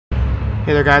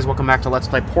Hey there, guys. Welcome back to Let's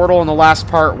Play Portal. In the last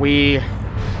part, we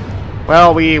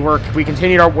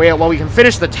continued our way. Well, we can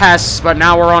finish the tests, but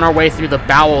now we're on our way through the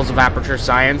bowels of Aperture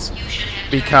Science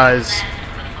because,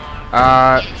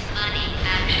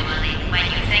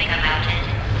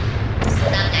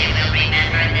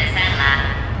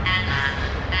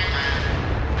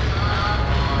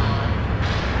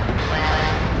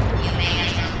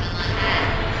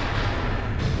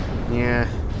 yeah,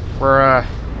 we're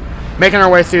making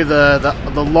our way through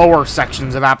the lower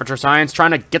sections of Aperture Science, trying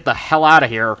to get the hell out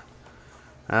of here.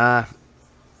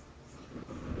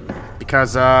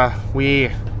 Because we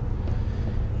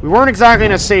weren't exactly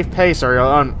in a safe place or in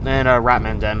a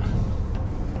Ratman den.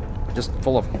 Just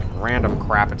full of random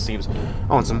crap, it seems.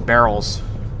 Oh, and some barrels.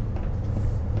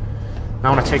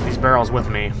 I want to take these barrels with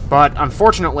me, but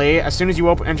unfortunately, as soon as you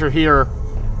enter here,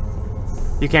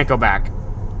 you can't go back.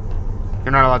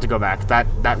 You're not allowed to go back.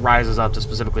 That rises up to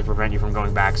specifically prevent you from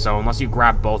going back. So unless you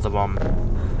grab both of them.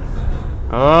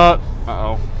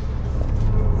 Uh-oh.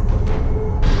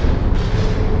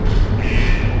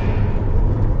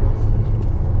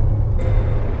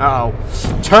 Uh-oh.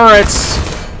 Turrets!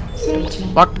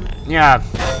 Fuck. Yeah.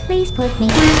 Please put me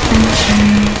in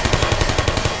function.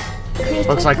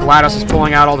 Looks like GLaD0S is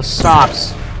pulling out all the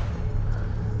stops.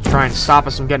 Try and stop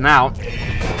us from getting out.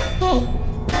 Hey.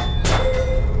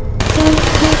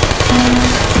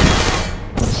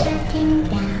 Shutting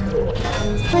down.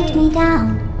 Put me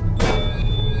down.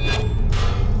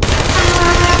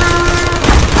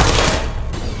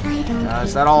 I don't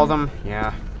Is that all of them?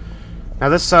 Yeah. Now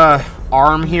this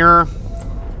arm here,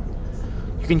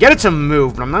 you can get it to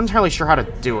move, but I'm not entirely sure how to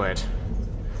do it.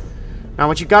 Now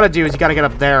what you gotta do is you gotta get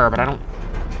up there, but I don't...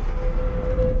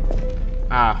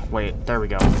 Ah, wait, there we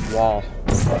go. Wall.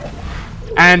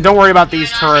 And don't worry about these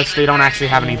turrets, they don't actually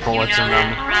have any bullets in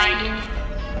them.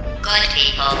 Good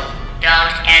people,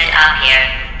 don't end up here.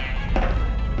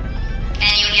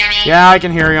 Can you hear me? Yeah, I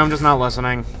can hear you, I'm just not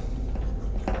listening.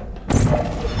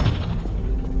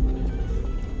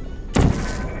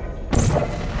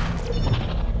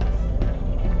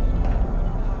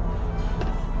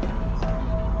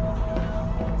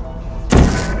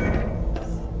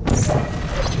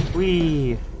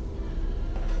 Whee!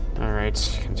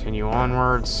 Alright, continue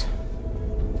onwards.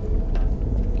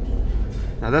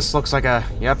 Now this looks like a,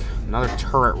 yep, another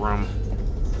turret room.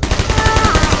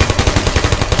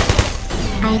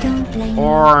 I don't blame you.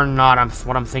 Or not,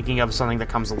 what I'm thinking of is something that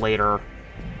comes later.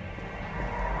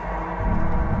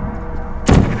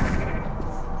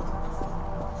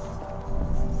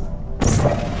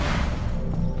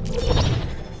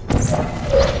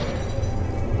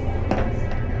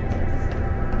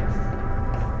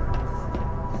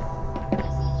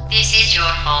 This is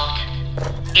your fault.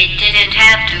 It didn't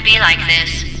have to be like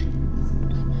this.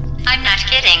 I'm not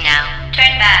kidding now.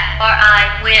 Turn back, or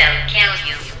I will kill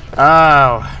you.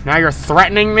 Oh, now you're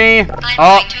threatening me? I'm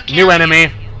Oh, going to kill new enemy. you,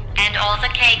 and all the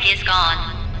cake is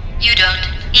gone. You don't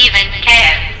even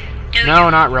care, do you? No,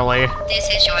 not really. This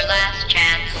is your last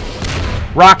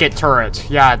chance. Rocket turret.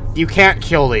 Yeah, you can't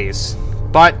kill these.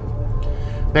 But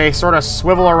they sort of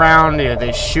swivel around,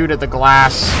 they shoot at the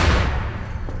glass.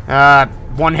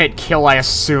 One-hit kill, I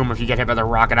assume, if you get hit by the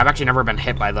rocket. I've actually never been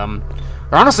hit by them.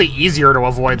 They're honestly easier to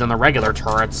avoid than the regular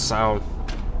turrets, so...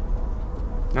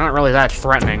 not really that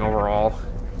threatening overall.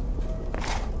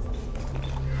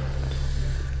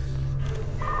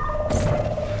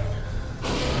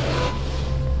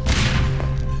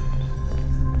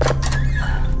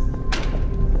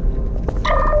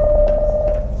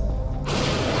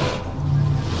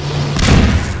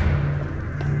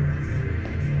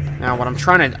 Now, what I'm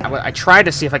trying to... I tried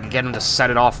to see if I could get him to set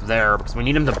it off there, because we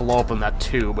need him to blow open that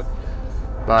tube.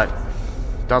 But,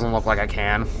 it doesn't look like I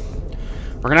can.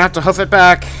 We're gonna have to hoof it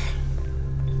back.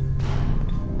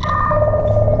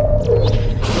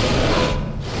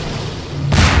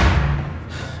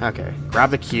 Okay,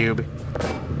 grab the cube.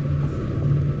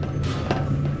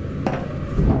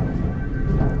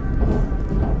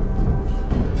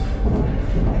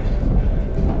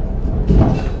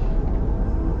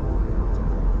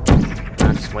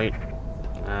 Just wait.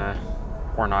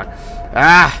 Or not.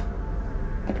 Ah!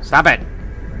 Stop it!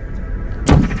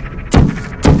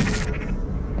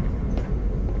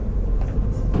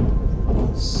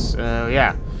 So,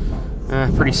 yeah.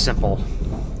 Pretty simple.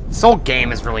 This whole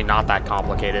game is really not that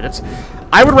complicated.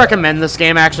 I would recommend this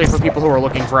game, actually, for people who are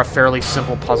looking for a fairly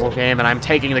simple puzzle game, and I'm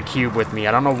taking the cube with me.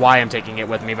 I don't know why I'm taking it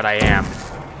with me, but I am.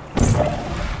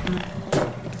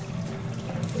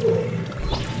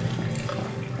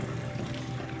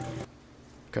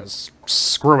 Because,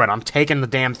 screw it, I'm taking the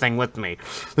damn thing with me.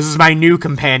 This is my new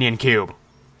companion cube.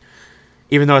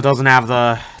 Even though it doesn't have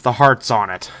the hearts on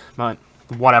it. But,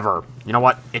 whatever. You know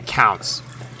what? It counts.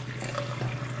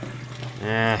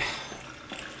 I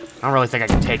don't really think I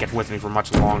can take it with me for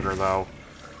much longer, though.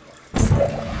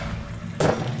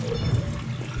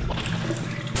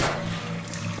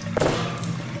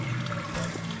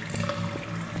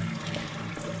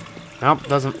 Nope,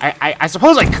 doesn't... I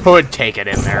suppose I could take it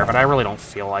in there, but I really don't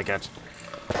feel like it.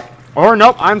 Or,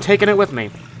 nope, I'm taking it with me.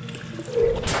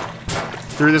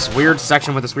 Through this weird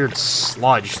section with this weird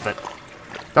sludge that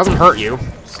doesn't hurt you,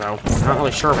 so I'm not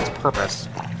really sure of its purpose.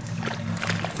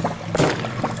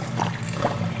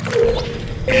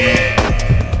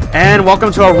 And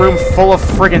welcome to a room full of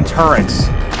friggin' turrets.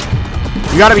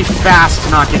 You gotta be fast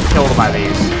to not get killed by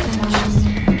these.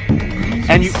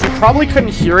 And you probably couldn't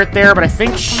hear it there, but I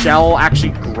think Shell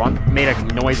actually made a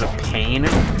noise of pain.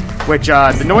 Which,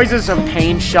 the noises of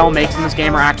pain Shell makes in this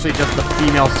game are actually just the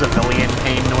female civilian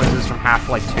pain noises from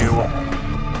Half-Life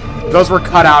 2. Those were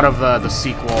cut out of the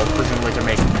sequel, presumably to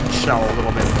make Shell a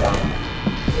little bit more...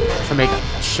 to make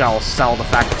Shell sell the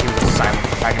fact that he was a silent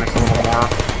protagonist a little more.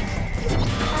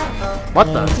 What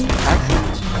the heck?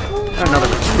 I don't know there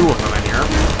were two of them in here.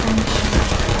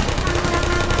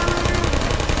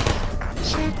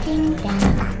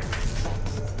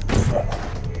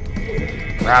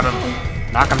 Grab him.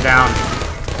 Knock him down.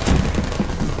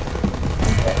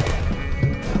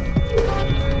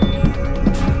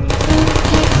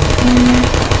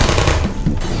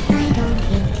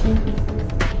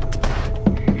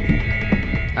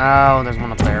 Oh, there's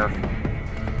one up there.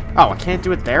 Oh, I can't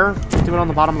do it there? Do it on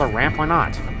the bottom of the ramp? Why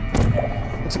not?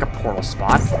 Looks like a portal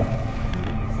spot.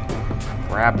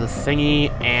 Grab the thingy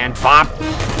and bop.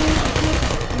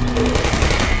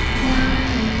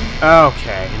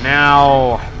 Okay,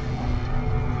 now...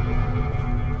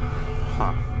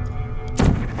 Huh.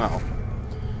 Well,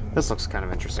 this looks kind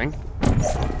of interesting.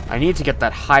 I need to get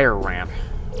that higher ramp.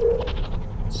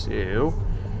 So,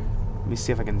 let me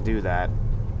see if I can do that.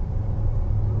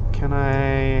 Can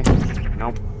I...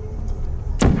 Nope.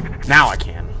 Now I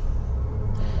can.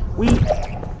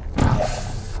 Oh,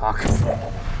 fuck.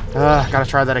 Gotta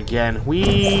try that again.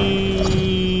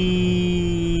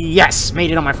 Yes! Made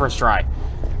it on my first try.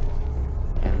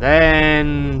 And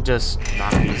then... just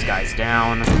knock these guys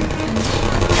down.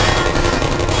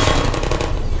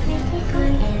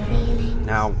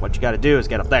 Now, what you gotta do is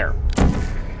get up there.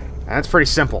 And that's pretty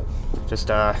simple. Just,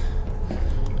 you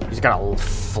just gotta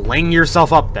fling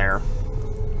yourself up there.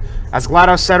 As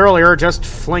GLaD0S said earlier, just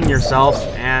fling yourself,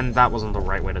 and that wasn't the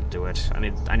right way to do it. I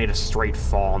need a straight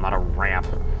fall, not a ramp.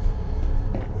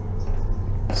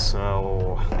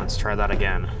 So, let's try that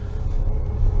again.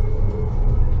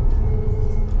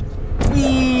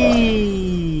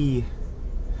 Whee!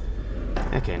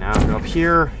 Okay, now go up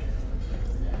here.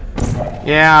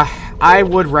 Yeah, I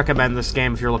would recommend this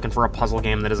game if you're looking for a puzzle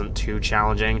game that isn't too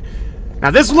challenging.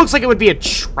 Now, this looks like it would be a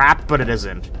trap, but it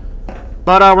isn't.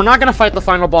 But, we're not going to fight the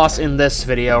final boss in this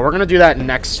video. We're going to do that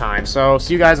next time. So,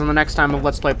 see you guys on the next time of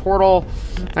Let's Play Portal.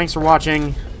 Thanks for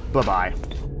watching. Bye-bye.